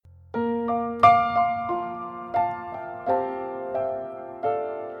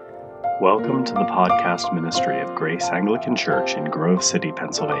Welcome to the podcast ministry of Grace Anglican Church in Grove City,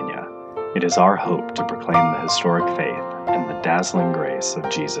 Pennsylvania. It is our hope to proclaim the historic faith and the dazzling grace of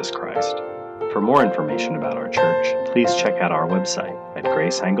Jesus Christ. For more information about our church, please check out our website at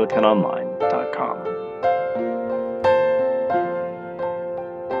graceanglicanonline.com.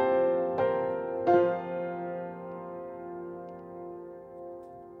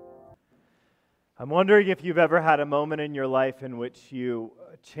 I'm wondering if you've ever had a moment in your life in which you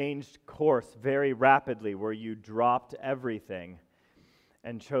changed course very rapidly, where you dropped everything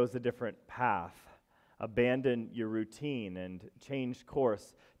and chose a different path, abandoned your routine and changed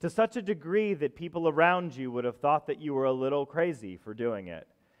course to such a degree that people around you would have thought that you were a little crazy for doing it.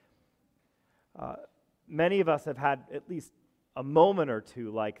 Many of us have had at least a moment or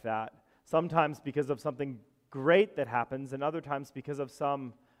two like that, sometimes because of something great that happens, and other times because of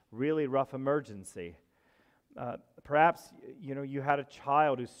some really rough emergency. Perhaps you had a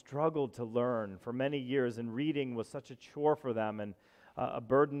child who struggled to learn for many years, and reading was such a chore for them and a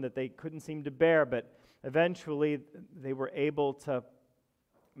burden that they couldn't seem to bear, but eventually they were able to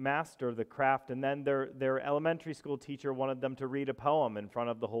master the craft, and then their elementary school teacher wanted them to read a poem in front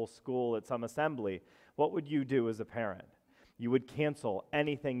of the whole school at some assembly. What would you do as a parent? You would cancel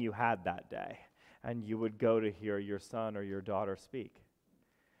anything you had that day, and you would go to hear your son or your daughter speak.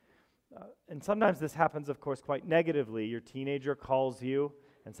 And sometimes this happens, of course, quite negatively. Your teenager calls you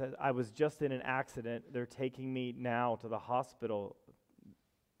and says, I was just in an accident. They're taking me now to the hospital.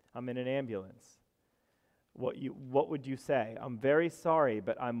 I'm in an ambulance. What would you say? I'm very sorry,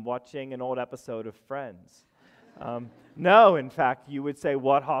 but I'm watching an old episode of Friends. No, in fact, you would say,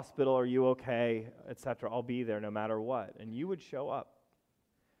 what hospital? Are you okay? Etc. I'll be there no matter what. And you would show up.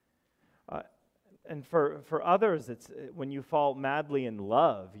 And for others, it's when you fall madly in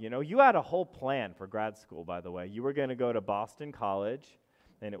love. You had a whole plan for grad school, by the way. You were going to go to Boston College,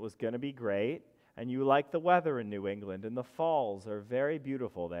 and it was going to be great. And you like the weather in New England, and the falls are very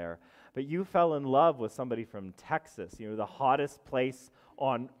beautiful there. But you fell in love with somebody from Texas, the hottest place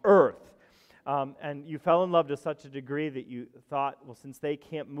on earth. And you fell in love to such a degree that you thought, well, since they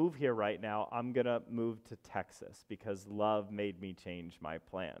can't move here right now, I'm going to move to Texas because love made me change my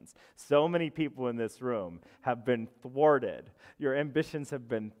plans. So many people in this room have been thwarted. Your ambitions have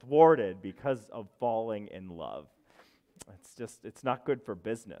been thwarted because of falling in love. It's not good for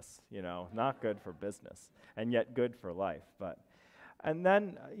business, not good for business, and yet good for life. And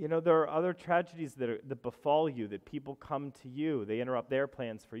then, there are other tragedies that befall you, that people come to you. They interrupt their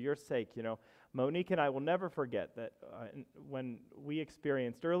plans for your sake. Monique and I will never forget that when we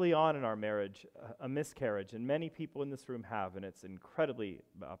experienced early on in our marriage a miscarriage, and many people in this room have, and it's incredibly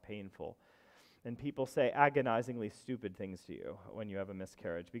painful. And people say agonizingly stupid things to you when you have a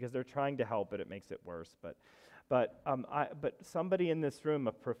miscarriage because they're trying to help, but it makes it worse. But somebody in this room,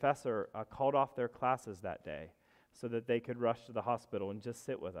 a professor, called off their classes that day so that they could rush to the hospital and just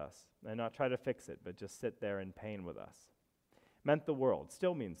sit with us and not try to fix it, but just sit there in pain with us. Meant the world,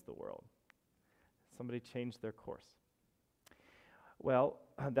 still means the world. Somebody changed their course. Well,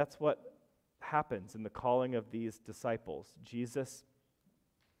 that's what happens in the calling of these disciples. Jesus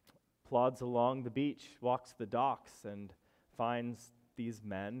plods along the beach, walks the docks, and finds these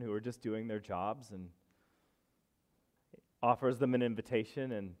men who are just doing their jobs and offers them an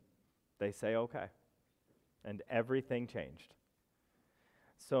invitation, and they say, okay. And everything changed.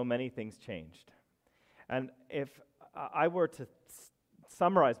 So many things changed. And if I were to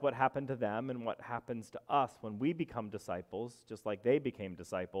summarize what happened to them and what happens to us when we become disciples, just like they became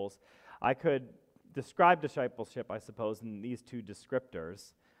disciples, I could describe discipleship, I suppose, in these two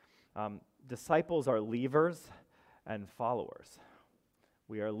descriptors. Disciples are leavers and followers.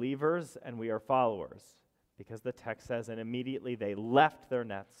 We are leavers and we are followers, because the text says, and immediately they left their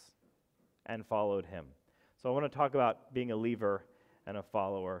nets and followed him. So I want to talk about being a leaver and a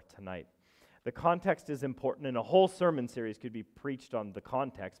follower tonight. The context is important, and a whole sermon series could be preached on the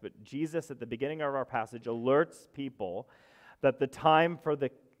context, but Jesus, at the beginning of our passage, alerts people that the time for the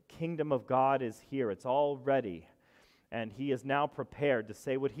kingdom of God is here. It's all ready, and he is now prepared to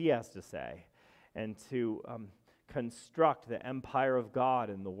say what he has to say and to construct the empire of God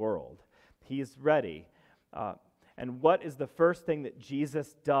in the world. He's ready. And what is the first thing that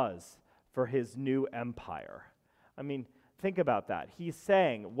Jesus does for his new empire? I mean, think about that. He's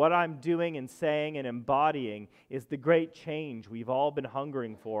saying, what I'm doing and saying and embodying is the great change we've all been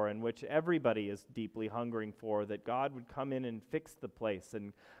hungering for, and which everybody is deeply hungering for, that God would come in and fix the place,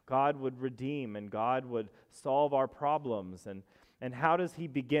 and God would redeem, and God would solve our problems. And how does he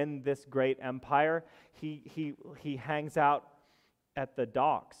begin this great empire? He hangs out at the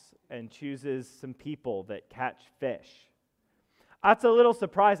docks and chooses some people that catch fish. That's a little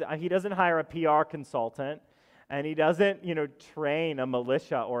surprising. He doesn't hire a PR consultant, and he doesn't, train a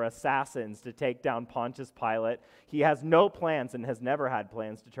militia or assassins to take down Pontius Pilate. He has no plans and has never had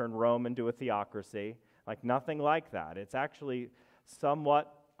plans to turn Rome into a theocracy. Like nothing like that. It's actually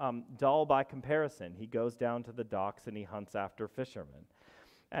somewhat dull by comparison. He goes down to the docks and he hunts after fishermen.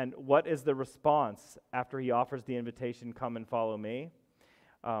 And what is the response after he offers the invitation, come and follow me?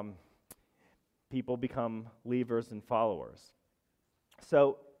 People become leavers and followers.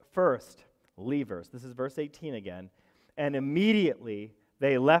 So first, leavers. This is verse 18 again. And immediately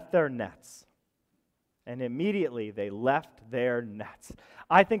they left their nets. And immediately they left their nets.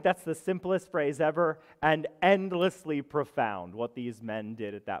 I think that's the simplest phrase ever and endlessly profound, what these men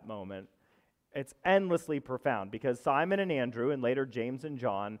did at that moment. It's endlessly profound because Simon and Andrew, and later James and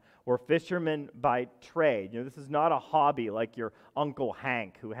John, were fishermen by trade. This is not a hobby like your Uncle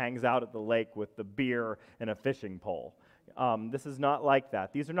Hank who hangs out at the lake with the beer and a fishing pole. This is not like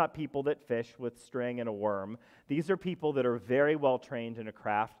that. These are not people that fish with string and a worm. These are people that are very well trained in a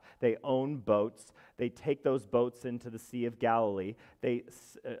craft. They own boats. They take those boats into the Sea of Galilee. They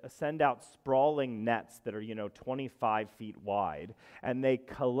send out sprawling nets that are, 25 feet wide, and they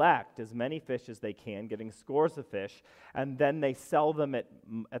collect as many fish as they can, getting scores of fish, and then they sell them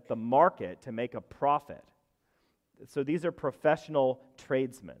at the market to make a profit. So these are professional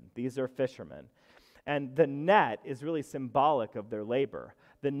tradesmen. These are fishermen. And the net is really symbolic of their labor.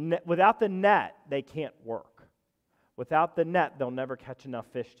 Without the net, they can't work. Without the net, they'll never catch enough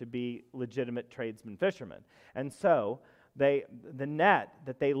fish to be legitimate tradesmen fishermen. And so the net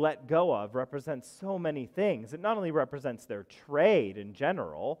that they let go of represents so many things. It not only represents their trade in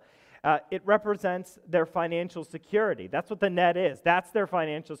general, it represents their financial security. That's what the net is. That's their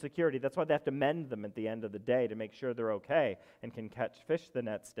financial security. That's why they have to mend them at the end of the day to make sure they're okay and can catch fish the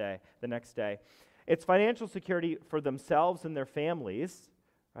next day. It's financial security for themselves and their families,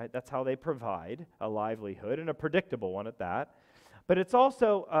 right? That's how they provide a livelihood, and a predictable one at that. But it's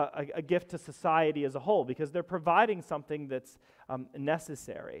also a gift to society as a whole because they're providing something that's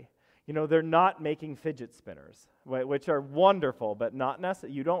necessary. They're not making fidget spinners, which are wonderful, but not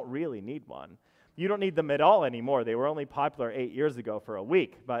necessary. You don't really need one. You don't need them at all anymore. They were only popular 8 years ago for a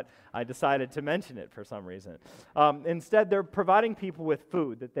week, but I decided to mention it for some reason. Instead, they're providing people with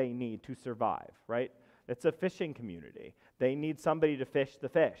food that they need to survive, right? It's a fishing community. They need somebody to fish the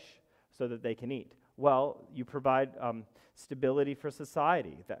fish so that they can eat. Well, you provide stability for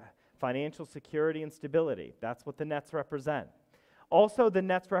society, financial security and stability. That's what the nets represent. Also, the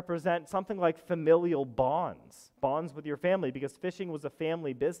nets represent something like familial bonds with your family, because fishing was a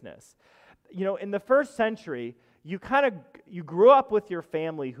family business. In the first century, you grew up with your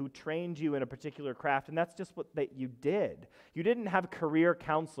family who trained you in a particular craft, and that's just what you did. You didn't have career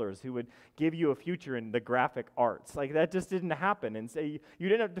counselors who would give you a future in the graphic arts. Like, that just didn't happen. And so you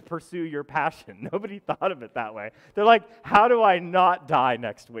didn't have to pursue your passion. Nobody thought of it that way. They're like, how do I not die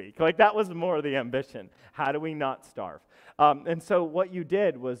next week? Like, that was more the ambition. How do we not starve? And so what you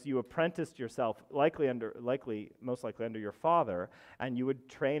did was you apprenticed yourself, most likely under your father, and you would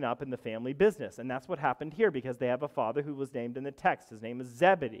train up in the family business. And that's what happened here, because they have a father who was named in the text. His name is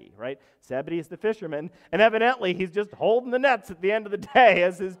Zebedee, right? Zebedee is the fisherman, and evidently he's just holding the nets at the end of the day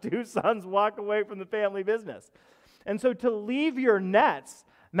as his two sons walk away from the family business. And so to leave your nets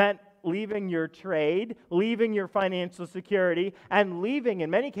meant leaving your trade, leaving your financial security, and leaving,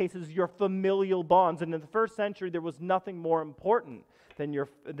 in many cases, your familial bonds. And in the first century, there was nothing more important than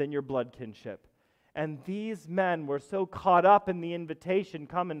your blood kinship. And these men were so caught up in the invitation,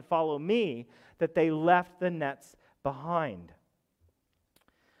 come and follow me, that they left the nets behind.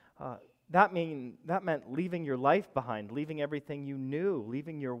 That meant leaving your life behind, leaving everything you knew,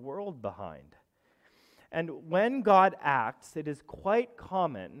 leaving your world behind. And when God acts, it is quite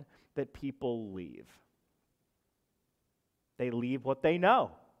common that people leave. They leave what they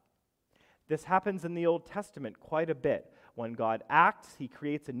know. This happens in the Old Testament quite a bit. When God acts, he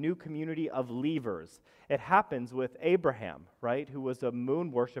creates a new community of leavers. It happens with Abraham, right, who was a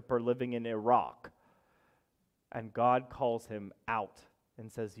moon worshiper living in Iraq. And God calls him out and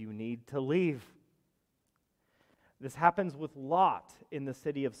says, you need to leave. This happens with Lot in the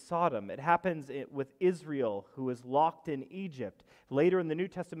city of Sodom. It happens with Israel, who is locked in Egypt. Later in the New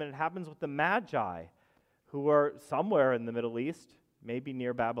Testament, it happens with the Magi, who are somewhere in the Middle East, maybe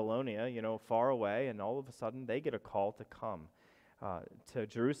near Babylonia, far away, and all of a sudden they get a call to come to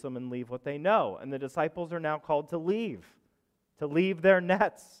Jerusalem and leave what they know. And the disciples are now called to leave their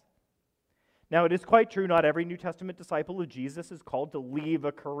nets. Now, it is quite true, not every New Testament disciple of Jesus is called to leave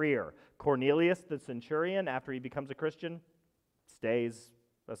a career. Cornelius, the centurion, after he becomes a Christian, stays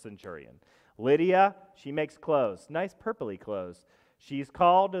a centurion. Lydia, she makes clothes, nice purpley clothes. She's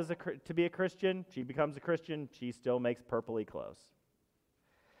called to be a Christian. She becomes a Christian. She still makes purpley clothes.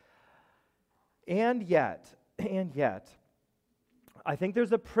 And yet, I think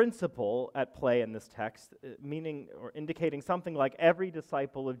there's a principle at play in this text, meaning or indicating something like every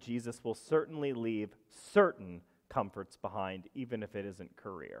disciple of Jesus will certainly leave certain comforts behind, even if it isn't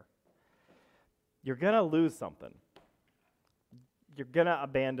career. You're going to lose something. You're going to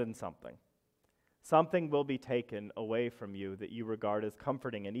abandon something. Something will be taken away from you that you regard as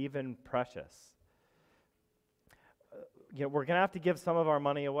comforting and even precious. We're going to have to give some of our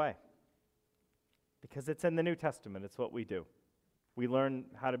money away because it's in the New Testament. It's what we do. We learn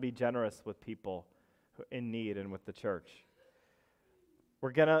how to be generous with people in need and with the church.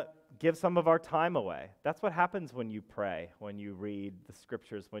 We're going to give some of our time away. That's what happens when you pray, when you read the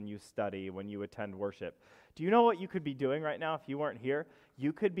scriptures, when you study, when you attend worship. Do you know what you could be doing right now if you weren't here?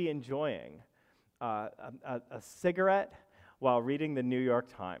 You could be enjoying a cigarette while reading the New York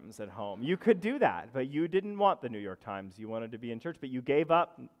Times at home. You could do that, but you didn't want the New York Times. You wanted to be in church, but you gave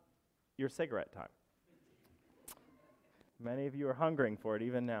up your cigarette time. Many of you are hungering for it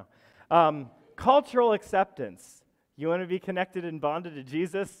even now. Cultural acceptance. You want to be connected and bonded to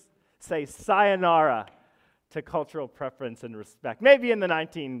Jesus? Say sayonara to cultural preference and respect. Maybe in the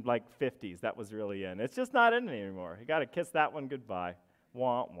 1950s that was really in. It's just not in anymore. You got to kiss that one goodbye.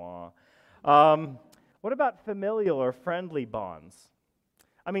 Wah, wah. What about familial or friendly bonds?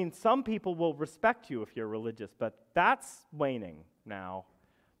 I mean, some people will respect you if you're religious, but that's waning now.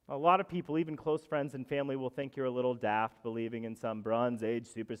 A lot of people, even close friends and family, will think you're a little daft, believing in some Bronze Age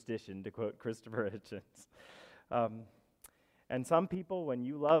superstition, to quote Christopher Hitchens. And some people, when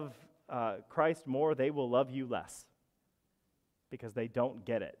you love Christ more, they will love you less because they don't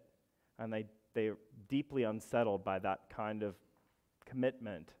get it. And they're deeply unsettled by that kind of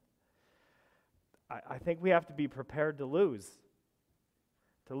commitment. I think we have to be prepared to lose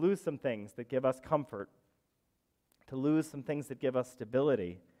some things that give us comfort, to lose some things that give us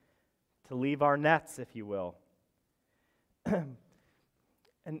stability, to leave our nets, if you will.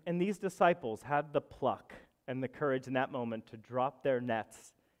 And these disciples had the pluck and the courage in that moment to drop their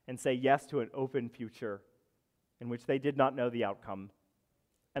nets and say yes to an open future in which they did not know the outcome.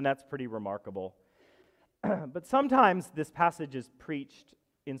 And that's pretty remarkable. But sometimes this passage is preached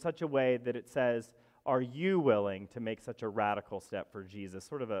in such a way that it says, are you willing to make such a radical step for Jesus?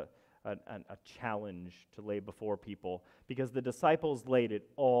 Sort of a challenge to lay before people, because the disciples laid it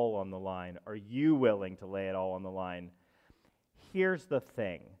all on the line. Are you willing to lay it all on the line? Here's the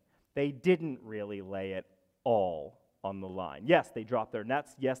thing. They didn't really lay it all on the line. Yes, they dropped their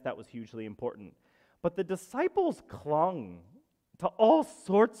nets. Yes, that was hugely important. But the disciples clung to all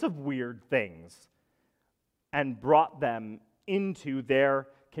sorts of weird things and brought them into their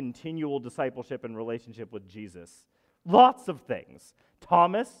continual discipleship and relationship with Jesus. Lots of things.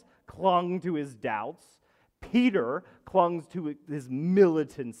 Thomas clung to his doubts. Peter clung to his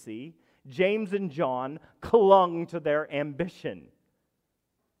militancy. James and John clung to their ambition.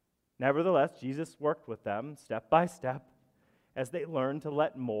 Nevertheless, Jesus worked with them step by step as they learned to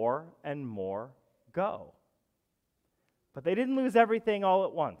let more and more go. But they didn't lose everything all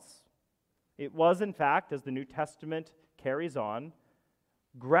at once. It was, in fact, as the New Testament carries on,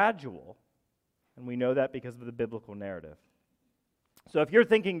 gradual. And we know that because of the biblical narrative. So if you're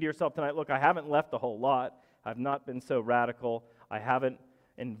thinking to yourself tonight, look, I haven't left a whole lot. I've not been so radical. I haven't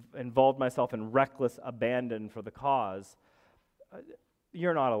involved myself in reckless abandon for the cause.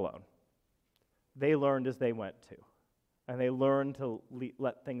 You're not alone. They learned as they went to. And they learned to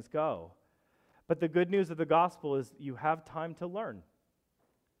let things go. But the good news of the gospel is you have time to learn.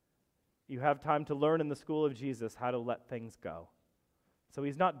 You have time to learn in the school of Jesus how to let things go. So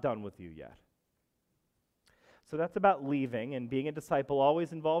he's not done with you yet. So that's about leaving, and being a disciple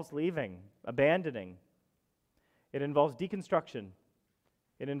always involves leaving, abandoning. It involves deconstruction.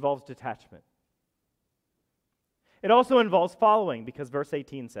 It involves detachment. It also involves following, because verse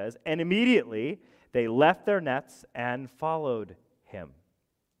 18 says, and immediately they left their nets and followed him.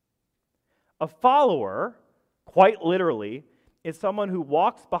 A follower, quite literally, is someone who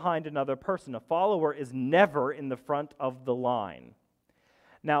walks behind another person. A follower is never in the front of the line.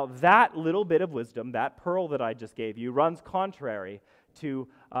 Now, that little bit of wisdom, that pearl that I just gave you, runs contrary to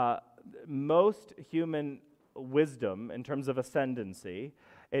most human wisdom in terms of ascendancy.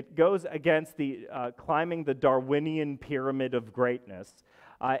 It goes against the climbing the Darwinian pyramid of greatness,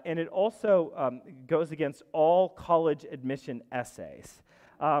 and it also goes against all college admission essays.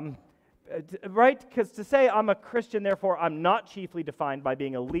 Right? Because to say I'm a Christian, therefore I'm not chiefly defined by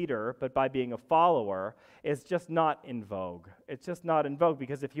being a leader, but by being a follower, is just not in vogue. It's just not in vogue,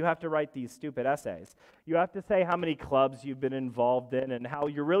 because if you have to write these stupid essays, you have to say how many clubs you've been involved in and how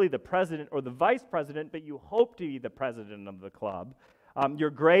you're really the president or the vice president, but you hope to be the president of the club. You're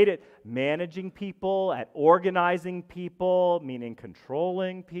great at managing people, at organizing people, meaning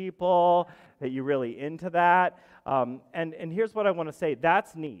controlling people, that you're really into that. And here's what I want to say.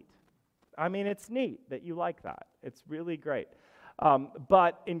 That's neat. I mean, it's neat that you like that. It's really great.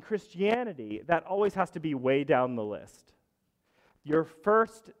 But in Christianity, that always has to be way down the list. Your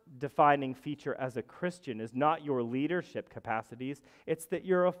first defining feature as a Christian is not your leadership capacities. It's that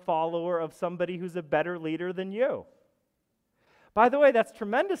you're a follower of somebody who's a better leader than you. By the way, that's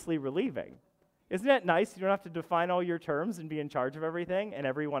tremendously relieving. Isn't it nice? You don't have to define all your terms and be in charge of everything and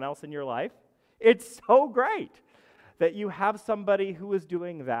everyone else in your life. It's so great that you have somebody who is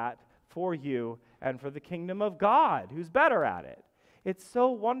doing that for you and for the kingdom of God, who's better at it. It's so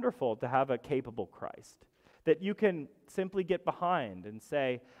wonderful to have a capable Christ that you can simply get behind and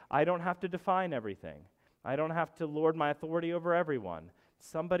say, I don't have to define everything. I don't have to lord my authority over everyone.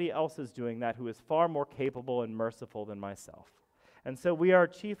 Somebody else is doing that who is far more capable and merciful than myself. And so we are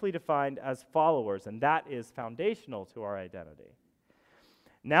chiefly defined as followers, and that is foundational to our identity.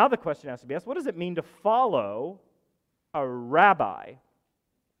 Now the question has to be asked, what does it mean to follow a rabbi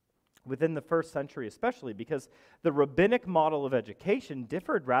within the first century, especially because the rabbinic model of education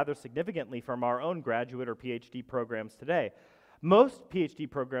differed rather significantly from our own graduate or PhD programs today. Most PhD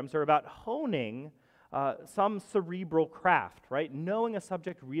programs are about honing some cerebral craft, right? Knowing a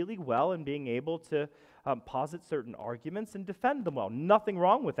subject really well and being able to posit certain arguments and defend them well. Nothing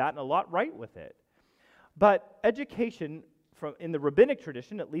wrong with that and a lot right with it. But education in the rabbinic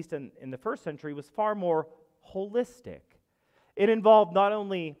tradition, at least in the first century, was far more holistic. It involved not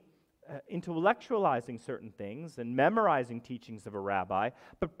only intellectualizing certain things and memorizing teachings of a rabbi,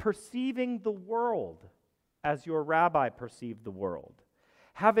 but perceiving the world as your rabbi perceived the world.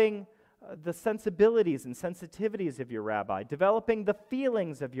 Having the sensibilities and sensitivities of your rabbi, developing the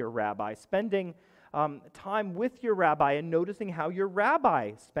feelings of your rabbi, spending time with your rabbi and noticing how your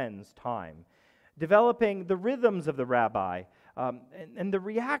rabbi spends time, developing the rhythms of the rabbi and the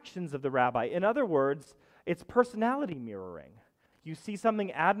reactions of the rabbi. In other words, it's personality mirroring. You see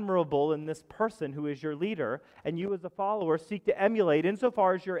something admirable in this person who is your leader, and you as a follower seek to emulate,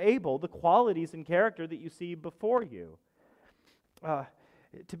 insofar as you're able, the qualities and character that you see before you.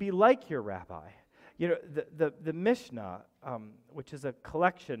 To be like your rabbi. You know, the Mishnah, which is a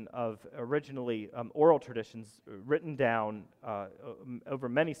collection of originally oral traditions written down over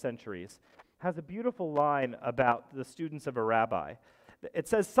many centuries, has a beautiful line about the students of a rabbi. It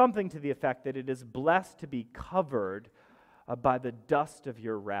says something to the effect that it is blessed to be covered by the dust of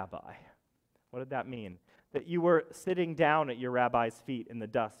your rabbi. What did that mean? That you were sitting down at your rabbi's feet in the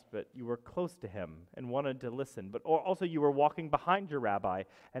dust, but you were close to him and wanted to listen. But also you were walking behind your rabbi,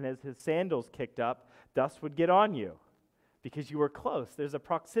 and as his sandals kicked up, dust would get on you because you were close. There's a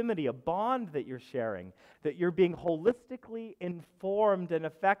proximity, a bond that you're sharing, that you're being holistically informed and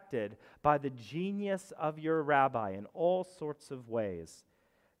affected by the genius of your rabbi in all sorts of ways.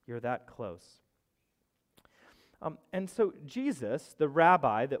 You're that close. And so Jesus, the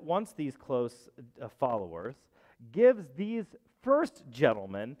rabbi that wants these close followers, gives these first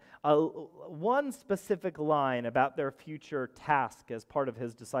gentlemen one specific line about their future task as part of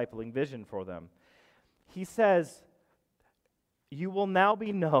his discipling vision for them. He says, "You will now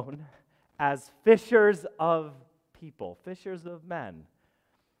be known as fishers of people, fishers of men.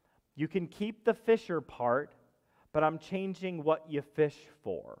 You can keep the fisher part, but I'm changing what you fish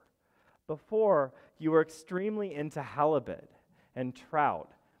for. Before, you were extremely into halibut and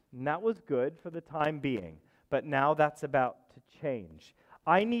trout, and that was good for the time being, but now that's about to change.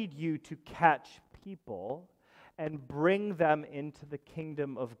 I need you to catch people and bring them into the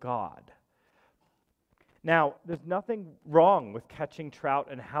kingdom of God." Now, there's nothing wrong with catching trout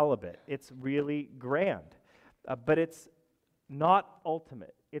and halibut. It's really grand, but it's not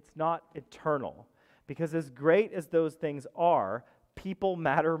ultimate. It's not eternal, because as great as those things are, people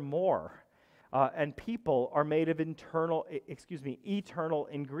matter more. And people are made of eternal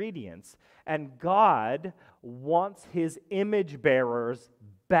ingredients. And God wants his image bearers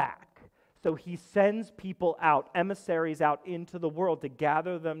back. So he sends people out, emissaries out into the world to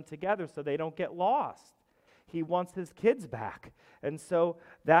gather them together so they don't get lost. He wants his kids back. And so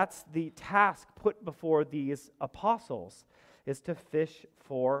that's the task put before these apostles, is to fish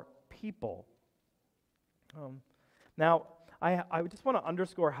for people. Now, I just want to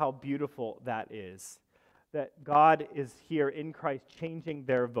underscore how beautiful that is. that God is here in Christ changing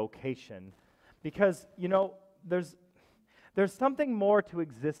their vocation. Because, there's something more to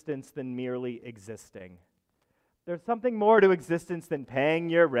existence than merely existing. There's something more to existence than paying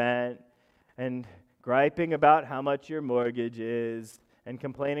your rent and griping about how much your mortgage is and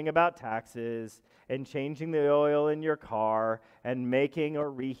complaining about taxes and changing the oil in your car and making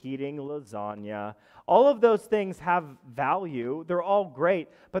or reheating lasagna. All of those things have value. They're all great,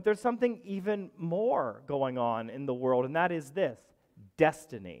 but there's something even more going on in the world, and that is this: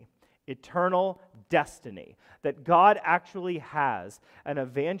 destiny. Eternal destiny, that God actually has an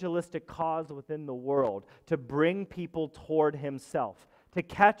evangelistic cause within the world to bring people toward himself, to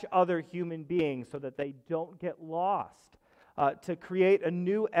catch other human beings so that they don't get lost, to create a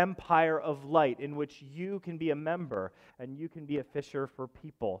new empire of light in which you can be a member and you can be a fisher for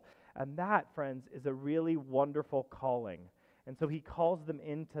people. And that, friends, is a really wonderful calling. And so he calls them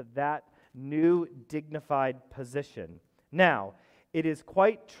into that new dignified position. Now, it is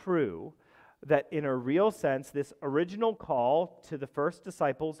quite true that in a real sense, this original call to the first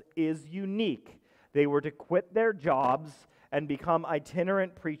disciples is unique. They were to quit their jobs and become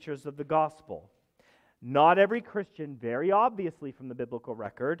itinerant preachers of the gospel. Not every Christian, very obviously from the biblical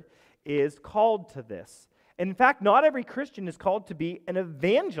record, is called to this. In fact, not every Christian is called to be an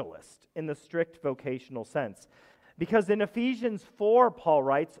evangelist in the strict vocational sense. Because in Ephesians 4, Paul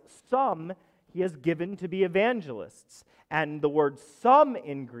writes, some he has given to be evangelists. And the word some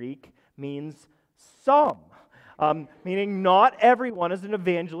in Greek means some, meaning not everyone is an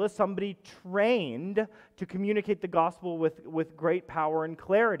evangelist, somebody trained to communicate the gospel with great power and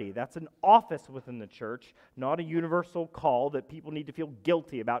clarity. That's an office within the church, not a universal call that people need to feel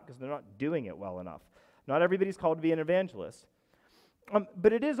guilty about because they're not doing it well enough. Not everybody's called to be an evangelist.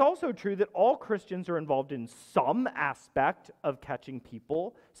 But it is also true that all Christians are involved in some aspect of catching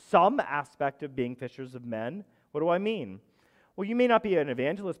people, some aspect of being fishers of men. What do I mean? Well, you may not be an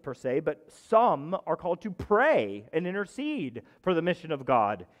evangelist per se, but some are called to pray and intercede for the mission of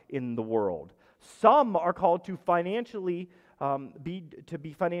God in the world. Some are called to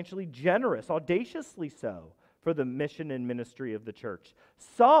be financially generous, audaciously so, for the mission and ministry of the church.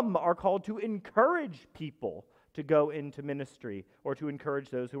 Some are called to encourage people to go into ministry or to encourage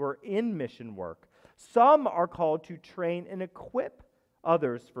those who are in mission work. Some are called to train and equip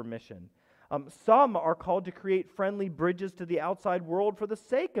others for mission. Some are called to create friendly bridges to the outside world for the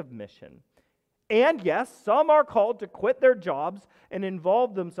sake of mission. And yes, some are called to quit their jobs and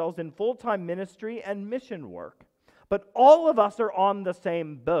involve themselves in full-time ministry and mission work. But all of us are on the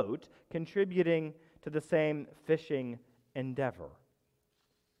same boat, contributing to the same fishing endeavor.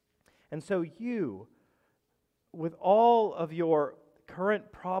 And so you, with all of your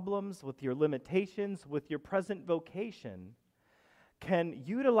current problems, with your limitations, with your present vocation, can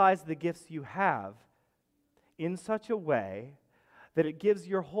utilize the gifts you have in such a way that it gives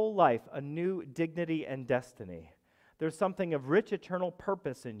your whole life a new dignity and destiny. There's something of rich eternal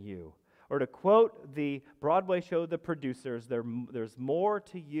purpose in you. Or to quote the Broadway show The Producers, there's more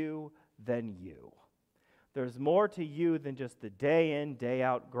to you than you. There's more to you than just the day in, day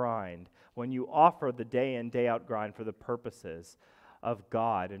out grind when you offer the day in, day out grind for the purposes of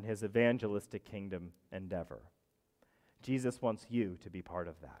God and his evangelistic kingdom endeavor. Jesus wants you to be part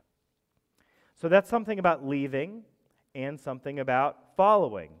of that. So that's something about leaving and something about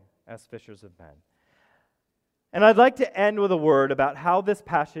following as fishers of men. And I'd like to end with a word about how this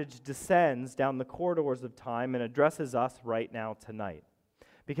passage descends down the corridors of time and addresses us right now tonight.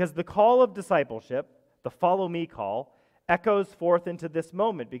 Because the call of discipleship, the follow me call, echoes forth into this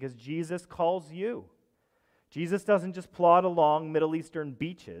moment because Jesus calls you. Jesus doesn't just plod along Middle Eastern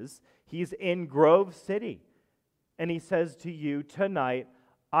beaches. He's in Grove City. And he says to you tonight,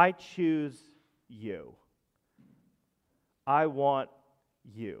 I choose you. I want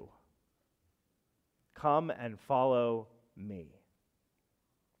you. Come and follow me.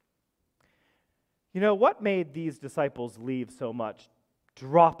 You know, what made these disciples leave so much,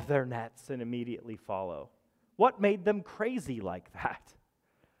 drop their nets, and immediately follow? What made them crazy like that?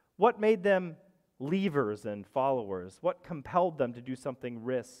 What made them leavers and followers? What compelled them to do something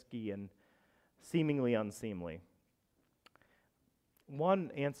risky and seemingly unseemly?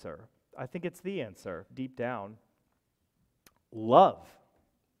 One answer, I think it's the answer deep down: love.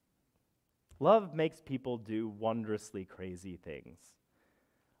 Love makes people do wondrously crazy things.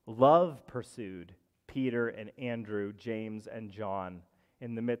 Love pursued Peter and Andrew, James and John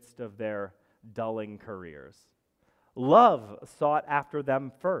in the midst of their dulling careers. Love sought after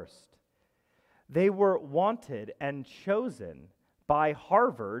them first. They were wanted and chosen by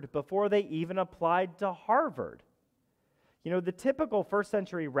Harvard before they even applied to Harvard. You know, the typical first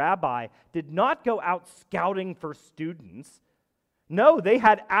century rabbi did not go out scouting for students. No, they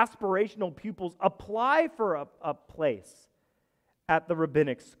had aspirational pupils apply for a place at the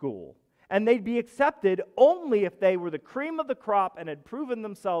rabbinic school. And they'd be accepted only if they were the cream of the crop and had proven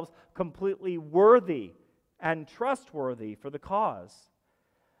themselves completely worthy and trustworthy for the cause.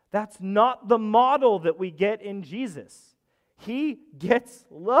 That's not the model that we get in Jesus. He gets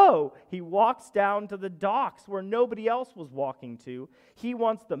low. He walks down to the docks where nobody else was walking to. He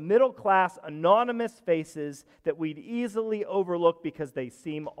wants the middle-class, anonymous faces that we'd easily overlook because they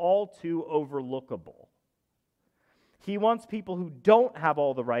seem all too overlookable. He wants people who don't have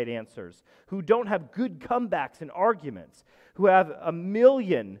all the right answers, who don't have good comebacks and arguments, who have a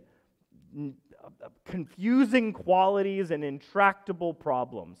million confusing qualities and intractable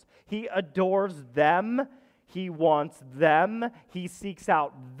problems. He adores them. He wants them, he seeks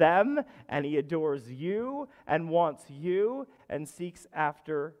out them, and he adores you and wants you and seeks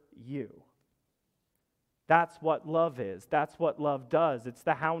after you. That's what love is. That's what love does. It's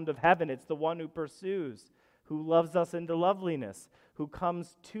the hound of heaven. It's the one who pursues, who loves us into loveliness, who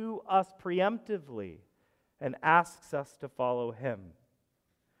comes to us preemptively and asks us to follow him.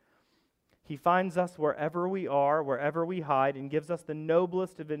 He finds us wherever we are, wherever we hide, and gives us the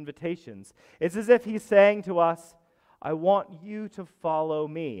noblest of invitations. It's as if he's saying to us, I want you to follow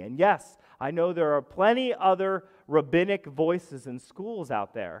me. And yes, I know there are plenty other rabbinic voices in schools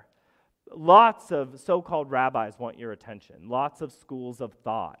out there. Lots of so-called rabbis want your attention. Lots of schools of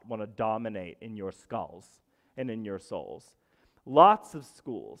thought want to dominate in your skulls and in your souls. Lots of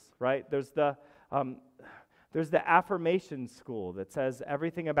schools, right? There's the affirmation school that says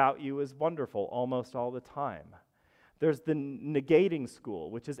everything about you is wonderful almost all the time. There's the negating school,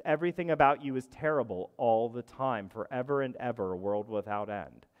 which is everything about you is terrible all the time, forever and ever, a world without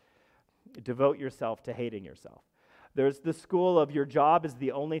end. Devote yourself to hating yourself. There's the school of your job is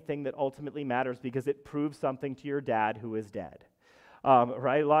the only thing that ultimately matters because it proves something to your dad who is dead.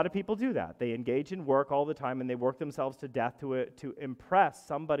 Right? A lot of people do that. They engage in work all the time and they work themselves to death to impress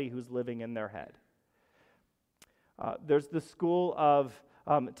somebody who's living in their head. There's the school of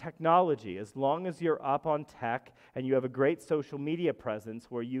technology. As long as you're up on tech and you have a great social media presence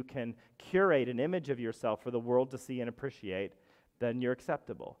where you can curate an image of yourself for the world to see and appreciate, then you're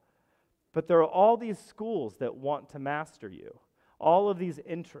acceptable. But there are all these schools that want to master you, all of these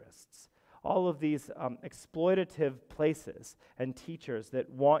interests, all of these exploitative places and teachers that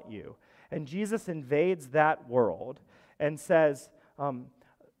want you. And Jesus invades that world and says,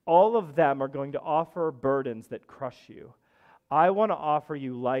 all of them are going to offer burdens that crush you. I want to offer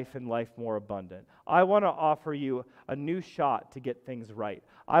you life and life more abundant. I want to offer you a new shot to get things right.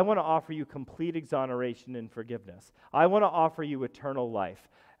 I want to offer you complete exoneration and forgiveness. I want to offer you eternal life.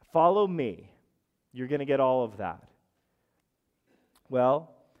 Follow me. You're going to get all of that.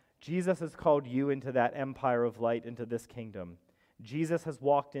 Well, Jesus has called you into that empire of light, into this kingdom. Jesus has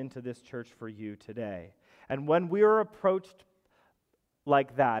walked into this church for you today. And when we are approached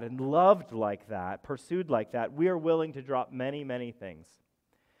like that and loved like that, pursued like that, we are willing to drop many, many things.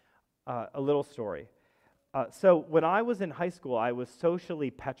 A little story. So when I was in high school, I was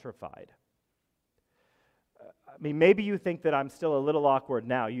socially petrified. I mean, maybe you think that I'm still a little awkward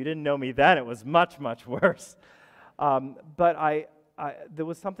now. You didn't know me then. It was much, much worse. But there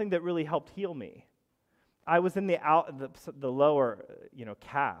was something that really helped heal me. I was in the lower,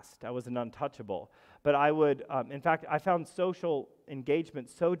 caste. I was an untouchable. But I would, in fact, I found social engagement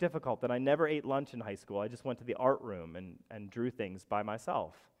so difficult that I never ate lunch in high school. I just went to the art room and drew things by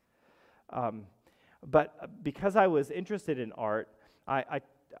myself. But because I was interested in art,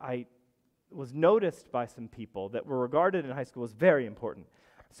 I was noticed by some people that were regarded in high school as very important.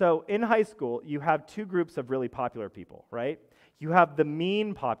 So in high school, you have two groups of really popular people, right? You have the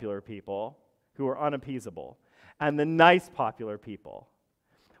mean popular people who are unappeasable, and the nice popular people.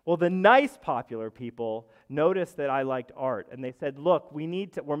 Well, the nice popular people noticed that I liked art, and they said, look,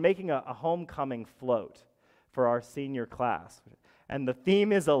 we're making a homecoming float for our senior class. And the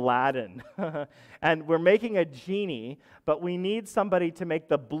theme is Aladdin. And we're making a genie, but we need somebody to make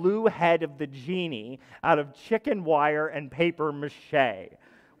the blue head of the genie out of chicken wire and paper mache.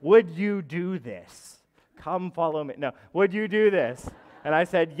 Would you do this? Come follow me. No, would you do this? And I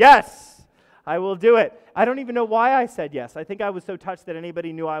said, yes, I will do it. I don't even know why I said yes. I think I was so touched that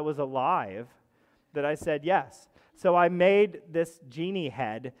anybody knew I was alive that I said yes. So I made this genie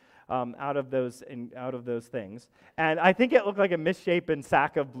head out of those things. And I think it looked like a misshapen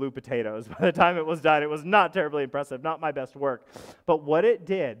sack of blue potatoes by the time it was done. It was not terribly impressive, not my best work. But what it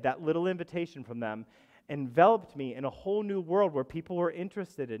did, that little invitation from them, enveloped me in a whole new world where people were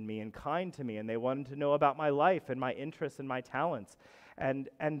interested in me and kind to me, and they wanted to know about my life and my interests and my talents. And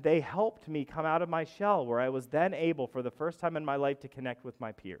they helped me come out of my shell, where I was then able, for the first time in my life, to connect with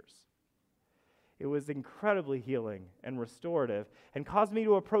my peers. It was incredibly healing and restorative, and caused me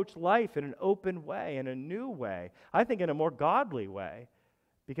to approach life in an open way, in a new way, I think in a more godly way,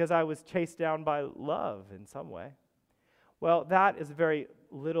 because I was chased down by love in some way. Well, that is a very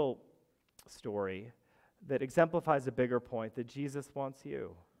little story that exemplifies a bigger point, that Jesus wants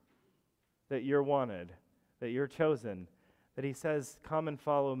you, that you're wanted, that you're chosen, that he says, come and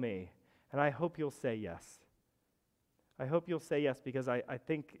follow me. And I hope you'll say yes. I hope you'll say yes, because I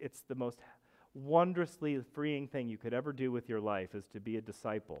think it's the most wondrously freeing thing you could ever do with your life, is to be a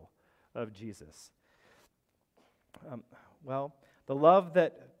disciple of Jesus. The love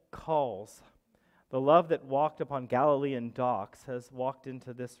that calls, the love that walked upon Galilean docks, has walked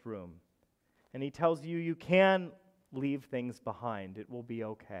into this room. And he tells you, you can leave things behind. It will be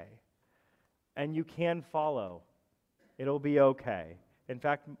okay. And you can follow. It'll be okay. In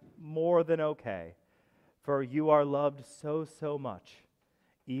fact, more than okay. For you are loved so, so much,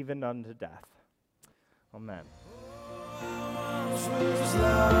 even unto death. Amen.